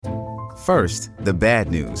First, the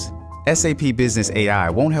bad news. SAP Business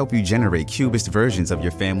AI won't help you generate cubist versions of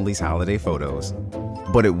your family's holiday photos.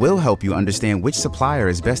 But it will help you understand which supplier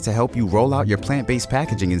is best to help you roll out your plant-based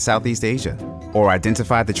packaging in Southeast Asia, or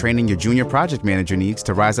identify the training your junior project manager needs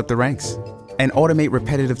to rise up the ranks, and automate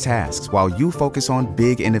repetitive tasks while you focus on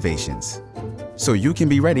big innovations, so you can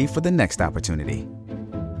be ready for the next opportunity.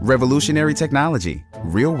 Revolutionary technology,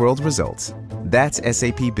 real-world results. That's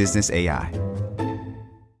SAP Business AI.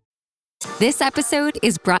 This episode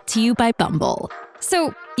is brought to you by Bumble.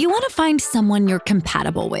 So, you want to find someone you're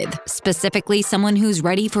compatible with, specifically someone who's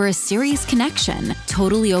ready for a serious connection,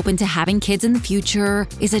 totally open to having kids in the future,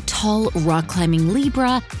 is a tall, rock-climbing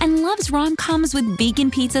Libra, and loves rom-coms with vegan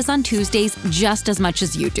pizzas on Tuesdays just as much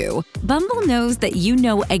as you do. Bumble knows that you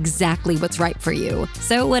know exactly what's right for you.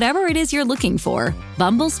 So whatever it is you're looking for,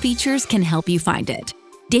 Bumble's features can help you find it.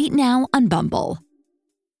 Date now on Bumble.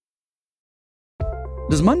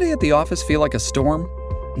 Does Monday at the office feel like a storm?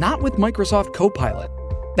 Not with Microsoft Copilot.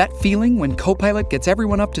 That feeling when Copilot gets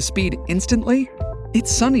everyone up to speed instantly?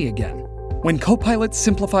 It's sunny again. When Copilot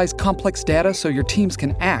simplifies complex data so your teams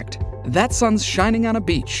can act, that sun's shining on a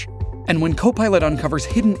beach. And when Copilot uncovers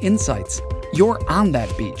hidden insights, you're on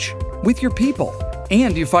that beach with your people,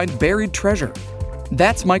 and you find buried treasure.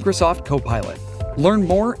 That's Microsoft Copilot. Learn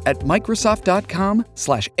more at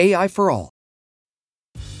Microsoft.com/AI for all.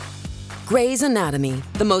 Grey's Anatomy,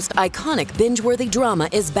 the most iconic binge-worthy drama,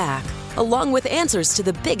 is back, along with answers to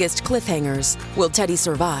the biggest cliffhangers. Will Teddy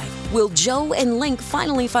survive? Will Joe and Link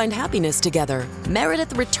finally find happiness together?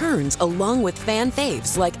 Meredith returns along with fan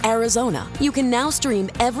faves like Arizona. You can now stream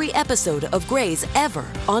every episode of Grey's ever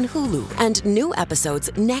on Hulu, and new episodes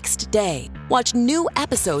next day. Watch new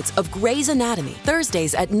episodes of Grey's Anatomy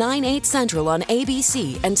Thursdays at 9/8 Central on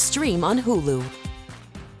ABC and stream on Hulu.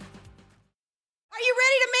 Are you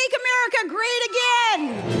ready to make America great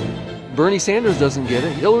again? Bernie Sanders doesn't get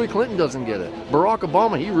it. Hillary Clinton doesn't get it. Barack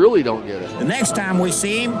Obama, he really don't get it. The next time we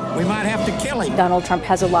see him, we might have to kill him. Donald Trump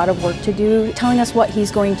has a lot of work to do, telling us what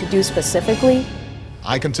he's going to do specifically.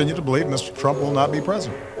 I continue to believe Mr. Trump will not be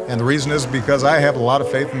president. And the reason is because I have a lot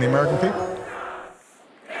of faith in the American people.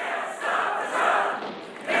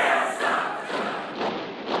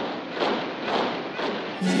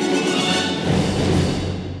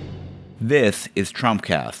 This is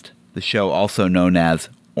Trumpcast, the show also known as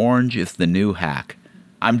Orange is the New Hack.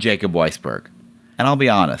 I'm Jacob Weisberg, and I'll be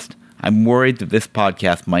honest, I'm worried that this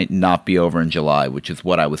podcast might not be over in July, which is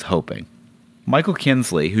what I was hoping. Michael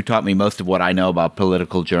Kinsley, who taught me most of what I know about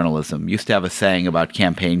political journalism, used to have a saying about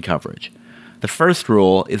campaign coverage. The first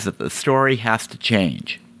rule is that the story has to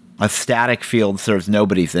change. A static field serves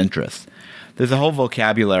nobody's interests. There's a whole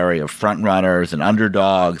vocabulary of frontrunners and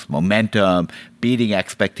underdogs, momentum, beating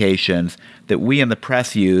expectations that we in the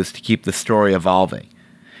press use to keep the story evolving.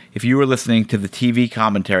 If you were listening to the TV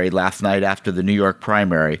commentary last night after the New York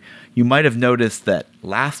primary, you might have noticed that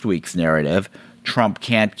last week's narrative, Trump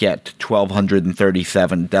can't get to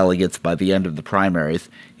 1,237 delegates by the end of the primaries,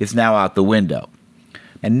 is now out the window.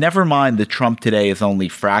 And never mind that Trump today is only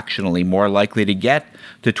fractionally more likely to get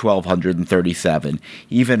to 1,237,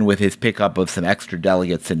 even with his pickup of some extra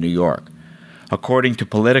delegates in New York. According to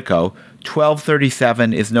Politico,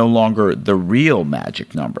 1,237 is no longer the real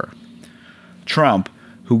magic number. Trump,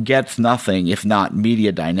 who gets nothing if not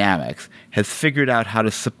media dynamics, has figured out how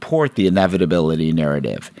to support the inevitability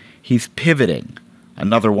narrative. He's pivoting,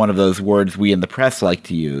 another one of those words we in the press like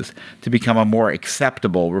to use, to become a more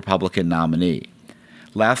acceptable Republican nominee.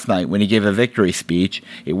 Last night, when he gave a victory speech,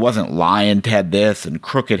 it wasn't Lion Ted this and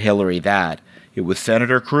Crooked Hillary that. It was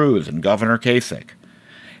Senator Cruz and Governor Kasich.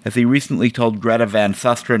 As he recently told Greta Van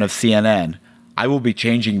Susteren of CNN, "I will be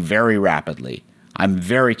changing very rapidly. I'm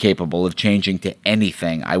very capable of changing to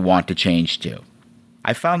anything I want to change to."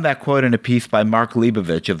 I found that quote in a piece by Mark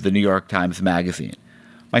Leibovich of the New York Times Magazine.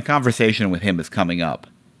 My conversation with him is coming up.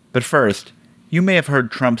 But first, you may have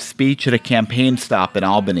heard Trump's speech at a campaign stop in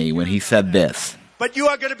Albany when he said this. But you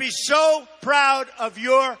are going to be so proud of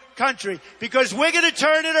your country because we're going to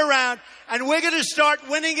turn it around and we're going to start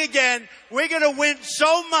winning again. We're going to win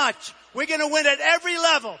so much. We're going to win at every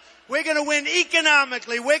level. We're going to win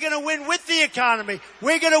economically. We're going to win with the economy.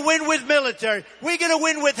 We're going to win with military. We're going to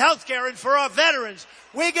win with health care and for our veterans.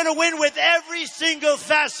 We're going to win with every single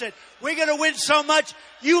facet. We're going to win so much,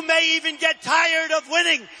 you may even get tired of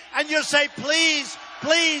winning. And you'll say, please,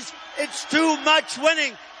 please, it's too much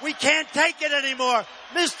winning. We can't take it anymore.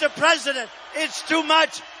 Mr. President, it's too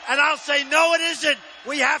much. And I'll say, no, it isn't.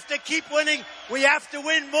 We have to keep winning. We have to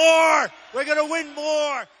win more. We're going to win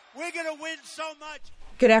more. We're going to win so much.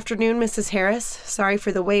 Good afternoon, Mrs. Harris. Sorry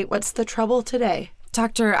for the wait. What's the trouble today?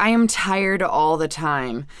 Doctor, I am tired all the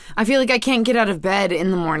time. I feel like I can't get out of bed in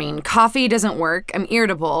the morning. Coffee doesn't work. I'm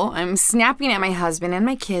irritable. I'm snapping at my husband and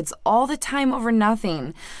my kids all the time over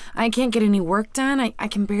nothing. I can't get any work done. I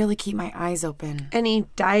can barely keep my eyes open. Any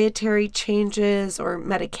dietary changes or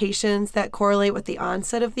medications that correlate with the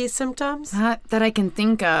onset of these symptoms? Not that I can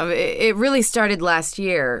think of. It really started last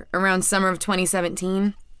year, around summer of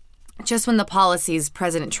 2017. Just when the policies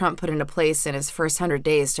President Trump put into place in his first 100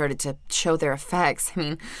 days started to show their effects. I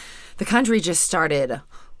mean, the country just started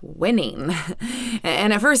winning.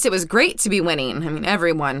 And at first it was great to be winning. I mean,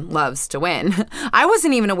 everyone loves to win. I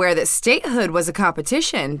wasn't even aware that statehood was a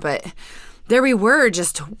competition, but there we were,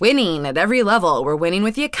 just winning at every level. We're winning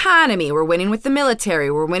with the economy. We're winning with the military.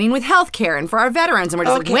 We're winning with healthcare and for our veterans. And we're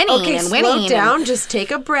just winning and winning. Slow down. Just take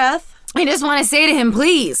a breath. I just want to say to him,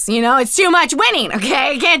 please, it's too much winning, okay?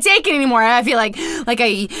 I can't take it anymore. I feel like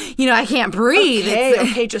I can't breathe.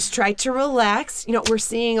 Okay, just try to relax. We're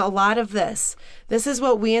seeing a lot of this. This is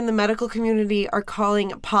what we in the medical community are calling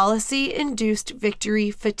policy-induced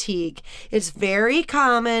victory fatigue. It's very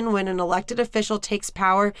common when an elected official takes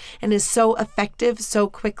power and is so effective so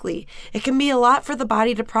quickly. It can be a lot for the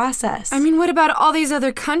body to process. I mean, what about all these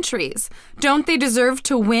other countries? Don't they deserve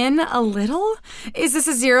to win a little? Is this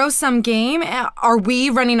a zero-sum game? Are we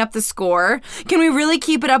running up the score? Can we really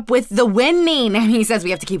keep it up with the winning? And he says we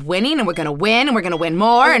have to keep winning, and we're going to win, and we're going to win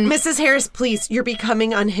more. And Mrs. Harris, please, you're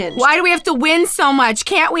becoming unhinged. Why do we have to win so much?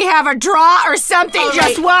 Can't we have a draw or something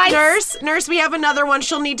just once? Nurse, we have another one.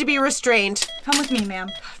 She'll need to be restrained. Come with me, ma'am.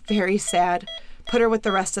 Very sad. Put her with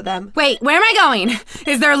the rest of them. Wait, where am I going?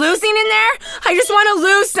 Is there losing in there? I just want to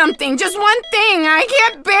lose something. Just one thing. I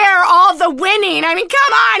can't bear all the winning. I mean,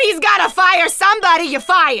 come on. He's got to fire somebody. You're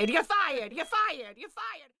fired. You're fired. You're fired. You're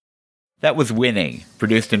fired. That was Winning,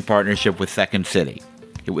 produced in partnership with Second City.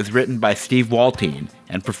 It was written by Steve Waltine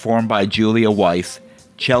and performed by Julia Weiss,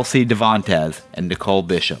 Chelsea Devantez, and Nicole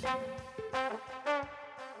Bishop.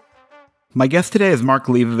 My guest today is Mark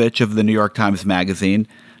Leibovich of the New York Times Magazine.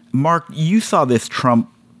 Mark, you saw this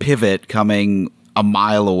Trump pivot coming a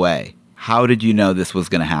mile away. How did you know this was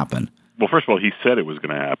going to happen? Well, first of all, he said it was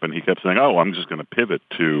going to happen. He kept saying, I'm just going to pivot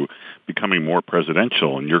to becoming more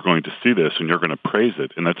presidential, and you're going to see this, and you're going to praise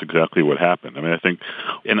it. And that's exactly what happened. I mean, I think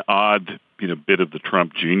an odd bit of the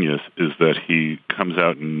Trump genius is that he comes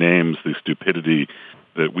out and names the stupidity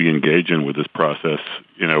that we engage in with this process,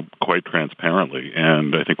 quite transparently.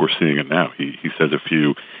 And I think we're seeing it now. He says a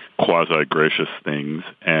few quasi-gracious things,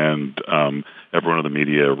 and everyone in the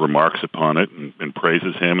media remarks upon it and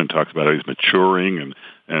praises him and talks about how he's maturing,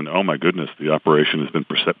 and oh my goodness, the operation has been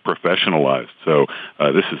professionalized. So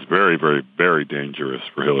this is very, very, very dangerous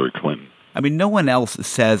for Hillary Clinton. I mean, no one else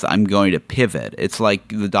says I'm going to pivot. It's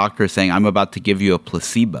like the doctor saying I'm about to give you a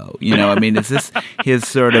placebo. I mean, is this his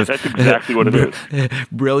sort of That's exactly what it is.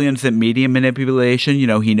 Brilliance at media manipulation?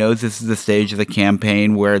 He knows this is the stage of the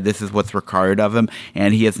campaign where this is what's required of him,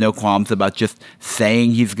 and he has no qualms about just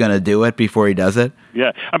saying he's going to do it before he does it?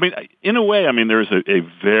 Yeah. I mean, in a way, there's a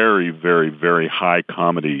very, very, very high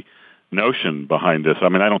comedy notion behind this. I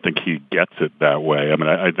mean, I don't think he gets it that way. I mean,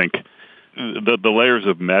 I think the layers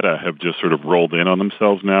of meta have just sort of rolled in on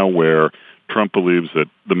themselves now, where Trump believes that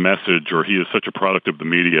the message, or he is such a product of the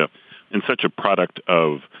media and such a product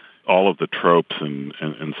of all of the tropes and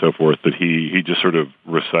so forth, that he just sort of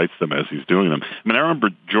recites them as he's doing them. I mean, I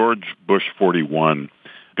remember George Bush 41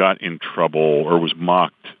 got in trouble or was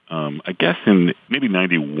mocked, I guess in maybe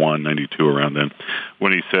 91, 92, around then,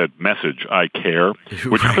 when he said, "Message, I care,"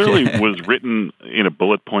 which clearly was written in a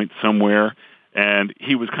bullet point somewhere. And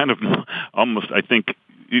he was kind of almost, I think,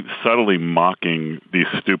 subtly mocking the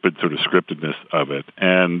stupid sort of scriptedness of it.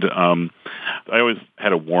 And I always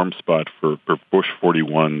had a warm spot for Bush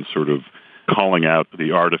 41 sort of calling out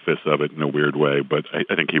the artifice of it in a weird way. But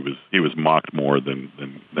I think he was mocked more than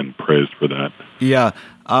praised for that. Yeah.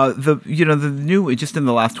 The new, just in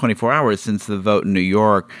the last 24 hours since the vote in New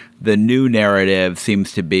York, the new narrative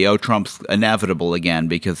seems to be, Trump's inevitable again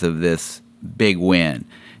because of this big win.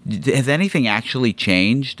 Has anything actually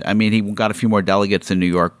changed? I mean, he got a few more delegates in New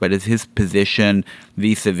York, but is his position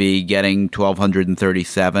vis-a-vis getting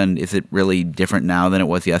 1,237, is it really different now than it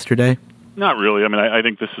was yesterday? Not really. I mean, I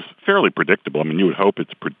think this is fairly predictable. I mean, you would hope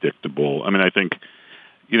it's predictable. I mean, I think,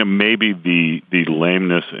 maybe the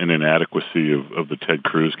lameness and inadequacy of the Ted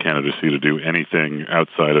Cruz candidacy to do anything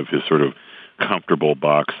outside of his sort of comfortable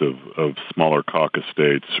box of smaller caucus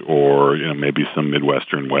states or, maybe some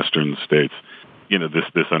Midwestern, Western states,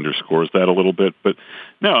 this underscores that a little bit. But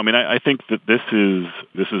no, I mean, I think that this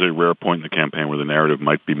is a rare point in the campaign where the narrative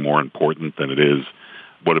might be more important than it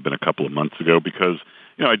would have been a couple of months ago, because,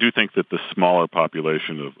 I do think that the smaller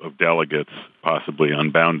population of delegates, possibly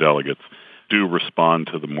unbound delegates, do respond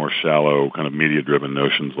to the more shallow kind of media-driven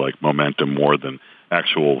notions like momentum more than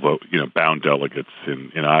actual vote, bound delegates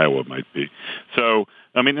in Iowa might be. So,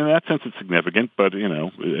 I mean, in that sense, it's significant, but,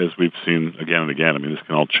 as we've seen again and again, I mean, this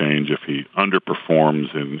can all change if he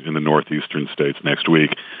underperforms in the northeastern states next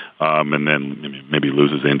week, and then maybe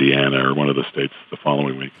loses Indiana or one of the states the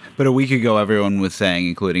following week. But a week ago, everyone was saying,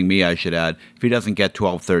 including me, I should add, if he doesn't get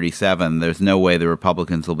 1237, there's no way the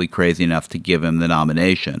Republicans will be crazy enough to give him the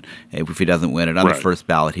nomination. If he doesn't win it on the first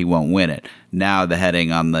ballot, he won't win it. Now the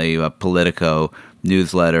heading on the Politico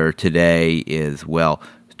newsletter today is,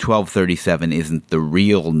 1237 isn't the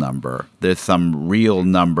real number. There's some real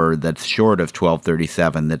number that's short of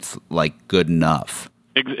 1237 that's like good enough.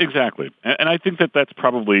 Exactly. And I think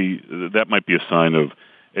that might be a sign of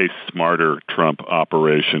a smarter Trump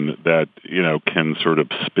operation that, can sort of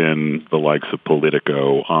spin the likes of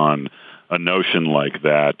Politico on a notion like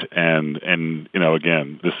that. And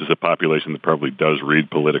again, this is a population that probably does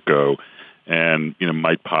read Politico and,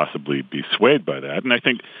 might possibly be swayed by that. And I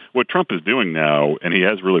think what Trump is doing now, and he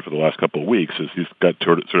has really for the last couple of weeks, is he's got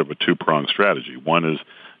sort of a two-pronged strategy. One is,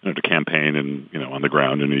 to campaign on the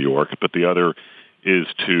ground in New York, but the other is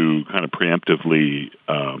to kind of preemptively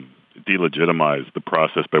delegitimize the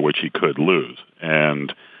process by which he could lose.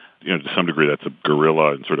 And, to some degree, that's a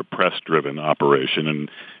guerrilla and sort of press-driven operation.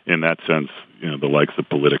 And in that sense, the likes of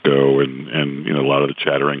Politico and a lot of the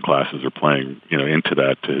chattering classes are playing, into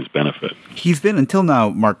that to his benefit. He's been, until now,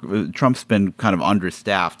 Mark, Trump's been kind of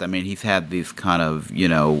understaffed. I mean, he's had these kind of,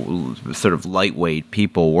 sort of lightweight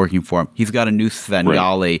people working for him. He's got a new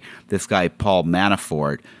Svengali, this guy Paul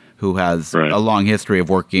Manafort, who has a long history of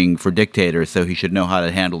working for dictators, so he should know how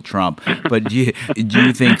to handle Trump. But do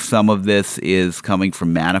you think some of this is coming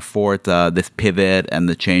from Manafort, this pivot and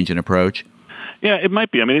the change in approach? Yeah, it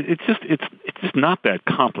might be. I mean, it's just not that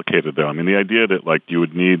complicated, though. I mean, the idea that you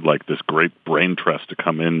would need this great brain trust to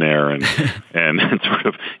come in there and sort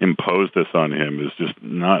of impose this on him is just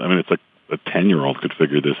not. I mean, it's like a 10-year-old could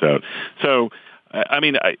figure this out. So. I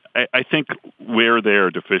mean, I think where they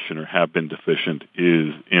are deficient or have been deficient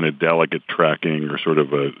is in a delegate tracking or sort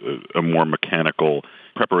of a more mechanical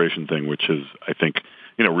preparation thing, which is, I think,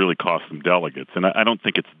 really cost them delegates. And I don't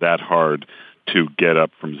think it's that hard to get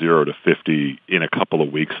up from 0 to 50 in a couple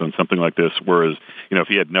of weeks on something like this. Whereas, if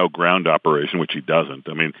he had no ground operation, which he doesn't,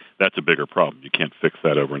 I mean, that's a bigger problem. You can't fix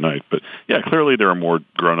that overnight. But yeah, clearly there are more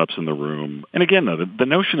grown-ups in the room. And again, though, the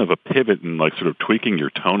notion of a pivot and sort of tweaking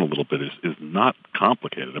your tone a little bit is not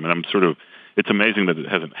complicated. I mean, it's amazing that it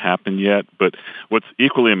hasn't happened yet, but what's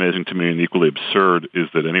equally amazing to me and equally absurd is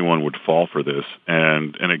that anyone would fall for this.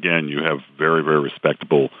 And again, you have very, very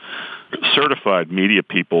respectable certified media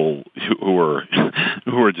people who are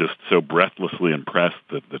just so breathlessly impressed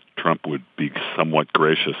that Trump would be somewhat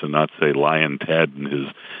gracious and not say Lion Ted in his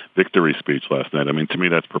victory speech last night. I mean, to me,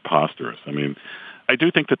 that's preposterous. I mean, I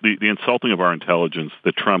do think that the insulting of our intelligence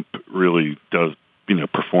that Trump really does,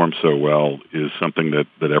 perform so well is something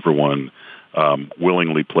that everyone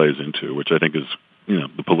willingly plays into, which I think is,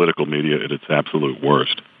 the political media at its absolute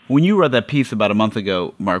worst. When you read that piece about a month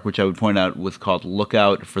ago, Mark, which I would point out was called "Look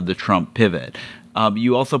Out for the Trump Pivot,"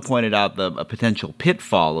 you also pointed out a potential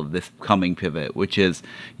pitfall of this coming pivot, which is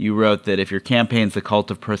you wrote that if your campaign's a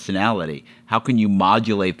cult of personality, how can you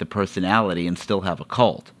modulate the personality and still have a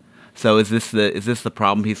cult? So is this the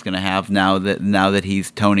problem he's going to have now that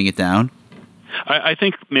he's toning it down? I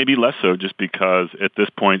think maybe less so, just because at this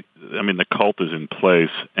point, I mean, the cult is in place,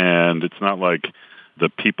 and it's not like the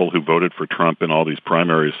people who voted for Trump in all these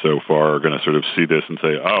primaries so far are going to sort of see this and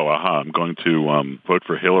say, "Oh, I'm going to vote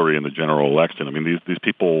for Hillary in the general election." I mean, these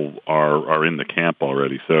people are in the camp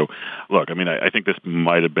already. So, look, I mean, I think this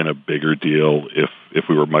might have been a bigger deal if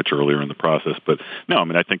we were much earlier in the process. But no, I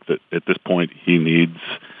mean, I think that at this point he needs.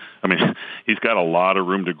 I mean, he's got a lot of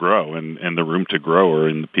room to grow, and the room to grow are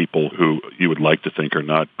in the people who you would like to think are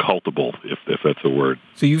not cultable, if that's a word.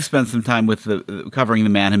 So you've spent some time with covering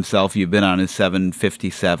the man himself. You've been on his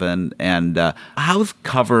 757, and how's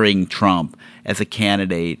covering Trump as a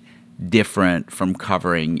candidate different from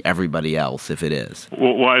covering everybody else, if it is?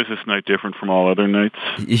 Well, why is this night different from all other nights?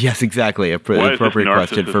 Yes, exactly. Appropriate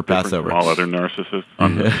question for Passover. From all other narcissists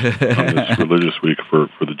on this religious week for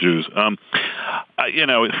the Jews.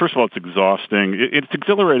 First of all, it's exhausting. It's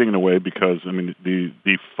exhilarating in a way because, I mean,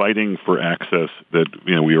 the fighting for access that,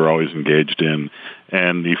 we were always engaged in,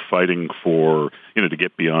 and the fighting for, to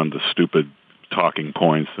get beyond the stupid talking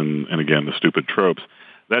points and again, the stupid tropes,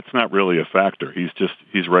 that's not really a factor.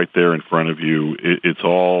 He's right there in front of you. It's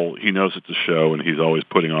all, he knows it's a show, and he's always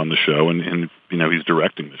putting on the show, and he's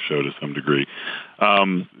directing the show to some degree.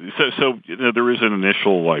 So there is an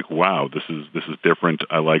initial like, wow, this is different.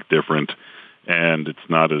 I like different, and it's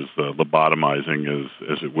not as lobotomizing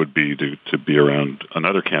as it would be to be around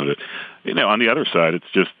another candidate. On the other side,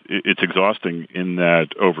 it's exhausting in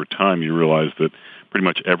that over time you realize that pretty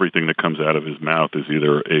much everything that comes out of his mouth is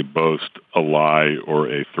either a boast, a lie, or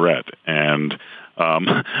a threat. And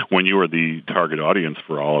when you are the target audience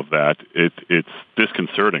for all of that, it's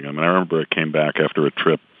disconcerting. I mean, I remember I came back after a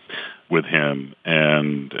trip with him,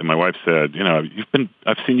 and my wife said,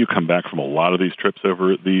 I've seen you come back from a lot of these trips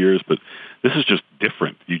over the years, but this is just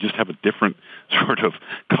different. You just have a different sort of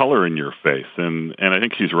color in your face. And I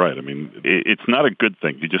think she's right. I mean, it's not a good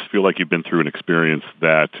thing. You just feel like you've been through an experience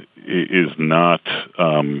that is not,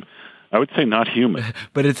 I would say, not human.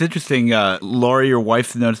 But it's interesting, Lori, your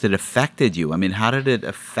wife noticed it affected you. I mean, how did it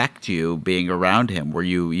affect you being around him? Were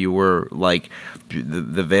you were like,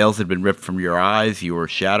 the veils had been ripped from your eyes, you were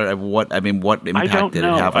shattered? What impact did it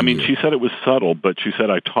have on you? I mean, she said it was subtle, but she said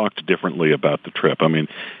I talked differently about the trip. I mean,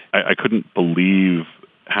 I couldn't believe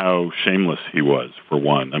how shameless he was, for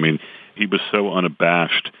one. I mean, he was so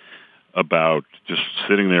unabashed about just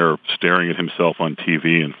sitting there staring at himself on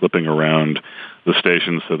TV and flipping around the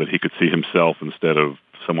station so that he could see himself instead of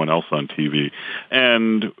someone else on TV.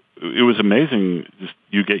 And it was amazing. Just,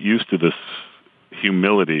 you get used to this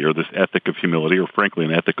humility, or this ethic of humility, or frankly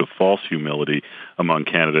an ethic of false humility among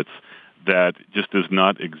candidates that just does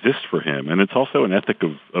not exist for him. And it's also an ethic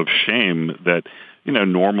of shame that,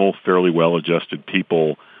 normal, fairly well-adjusted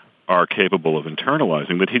people are capable of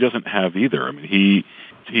internalizing that he doesn't have either. I mean,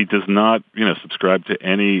 he does not, subscribe to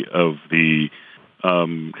any of the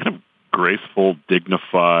kind of graceful,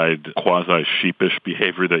 dignified, quasi-sheepish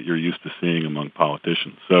behavior that you're used to seeing among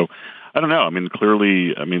politicians. So, I don't know. I mean,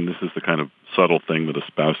 clearly, this is the kind of subtle thing that a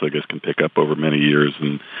spouse, I guess, can pick up over many years.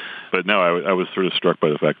 But no, I was sort of struck by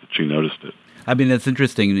the fact that she noticed it. I mean, it's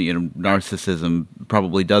interesting, narcissism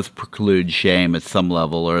probably does preclude shame at some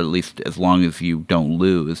level, or at least as long as you don't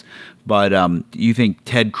lose. But you think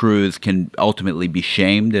Ted Cruz can ultimately be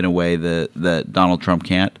shamed in a way that Donald Trump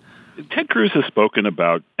can't? Ted Cruz has spoken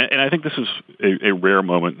about, and I think this is a rare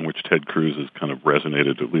moment in which Ted Cruz has kind of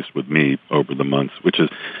resonated, at least with me, over the months, which is,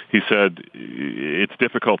 he said it's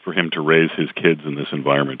difficult for him to raise his kids in this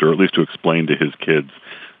environment, or at least to explain to his kids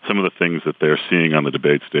some of the things that they're seeing on the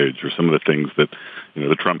debate stage, or some of the things that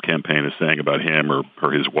the Trump campaign is saying about him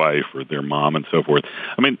or his wife or their mom and so forth.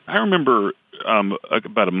 I mean, I remember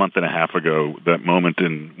about a month and a half ago that moment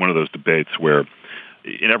in one of those debates where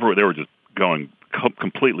they were just going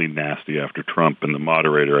completely nasty after Trump, and the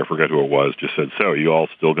moderator, I forget who it was, just said, "So, you all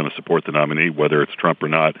still going to support the nominee, whether it's Trump or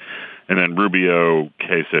not?" And then Rubio,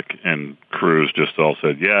 Kasich, and Cruz just all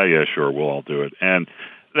said, yeah, sure, we'll all do it. And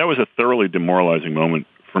that was a thoroughly demoralizing moment,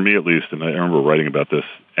 for me at least, and I remember writing about this.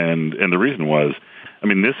 And the reason was,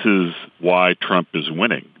 this is why Trump is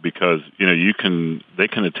winning, because, they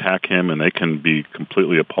can attack him and they can be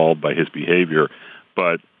completely appalled by his behavior,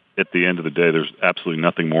 but at the end of the day, there's absolutely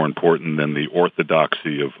nothing more important than the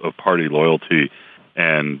orthodoxy of party loyalty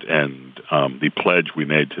and the pledge we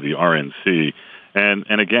made to the RNC.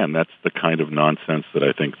 And again, that's the kind of nonsense that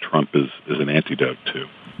I think Trump is an antidote to.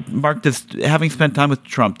 Mark, having spent time with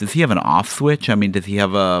Trump, does he have an off switch? I mean, does he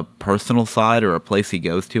have a personal side or a place he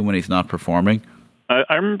goes to when he's not performing?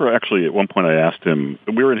 I remember actually at one point I asked him,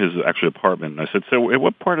 we were in his apartment, and I said, "So, at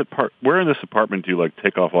what where in this apartment do you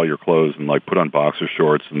take off all your clothes and put on boxer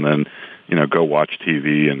shorts and then, go watch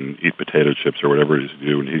TV and eat potato chips or whatever it is you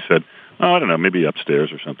do?" And he said, "Oh, I don't know, maybe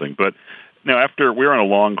upstairs or something." But after we were on a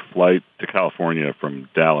long flight to California from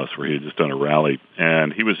Dallas, where he had just done a rally,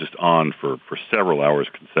 and he was just on for several hours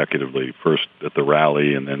consecutively, first at the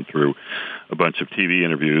rally and then through a bunch of TV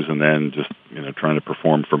interviews, and then just trying to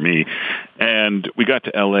perform for me. And we got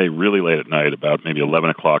to L.A. really late at night, about maybe 11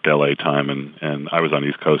 o'clock L.A. time, and I was on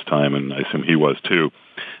East Coast time, and I assume he was too.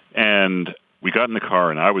 And we got in the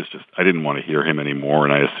car, and I didn't want to hear him anymore,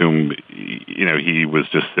 and I assumed, he was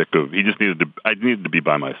just sick of, I needed to be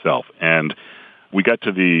by myself. And we got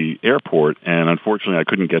to the airport, and unfortunately I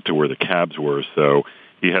couldn't get to where the cabs were, so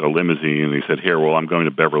he had a limousine, and he said, "Here, well, I'm going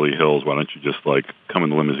to Beverly Hills. Why don't you just come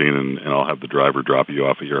in the limousine and I'll have the driver drop you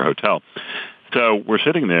off at your hotel." So we're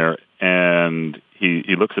sitting there, and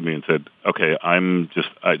he looks at me and said, "Okay, I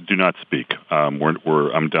do not speak. I'm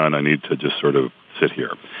done. I need to just sort of sit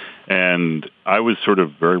here." And I was sort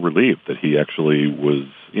of very relieved that he actually was,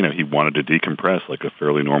 he wanted to decompress like a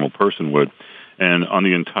fairly normal person would. And on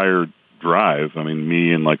the entire drive,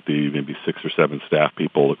 me and the maybe 6 or 7 staff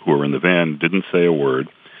people who were in the van didn't say a word.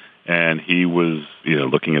 and he was,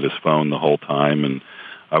 looking at his phone the whole time, and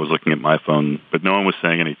I was looking at my phone, but no one was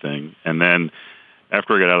saying anything. And then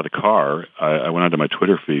after I got out of the car, I went onto my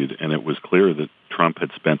Twitter feed, and it was clear that Trump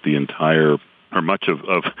had spent the entire, or much of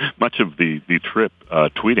the trip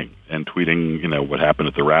tweeting, what happened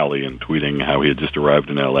at the rally, and tweeting how he had just arrived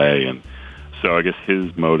in L.A. And so I guess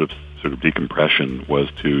his mode of sort of decompression was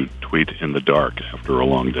to tweet in the dark after a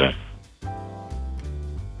long day.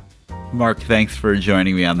 Mark, thanks for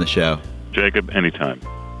joining me on the show. Jacob, anytime.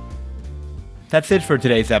 That's it for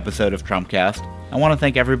today's episode of Trumpcast. I want to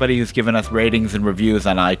thank everybody who's given us ratings and reviews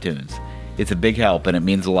on iTunes. It's a big help, and it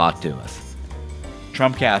means a lot to us.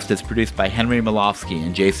 Trumpcast is produced by Henry Malofsky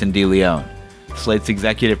and Jason DeLeon. Slate's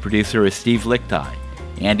executive producer is Steve Lichtai.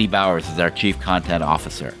 Andy Bowers is our chief content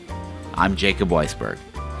officer. I'm Jacob Weisberg.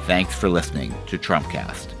 Thanks for listening to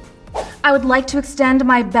Trumpcast. I would like to extend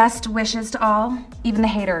my best wishes to all, even the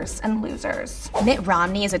haters and losers. Mitt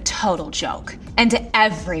Romney is a total joke, and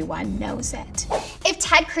everyone knows it. If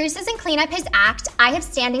Ted Cruz doesn't clean up his act, I have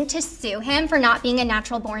standing to sue him for not being a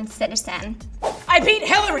natural-born citizen. I beat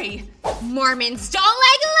Hillary! Mormons don't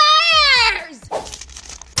like liars!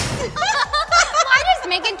 Why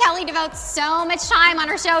does Megyn Kelly devote so much time on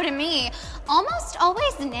her show to me? Almost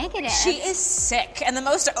always negative. She is sick and the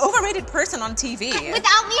most overrated person on TV.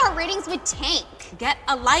 Without me, her ratings would tank. Get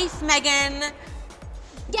a life, Megyn.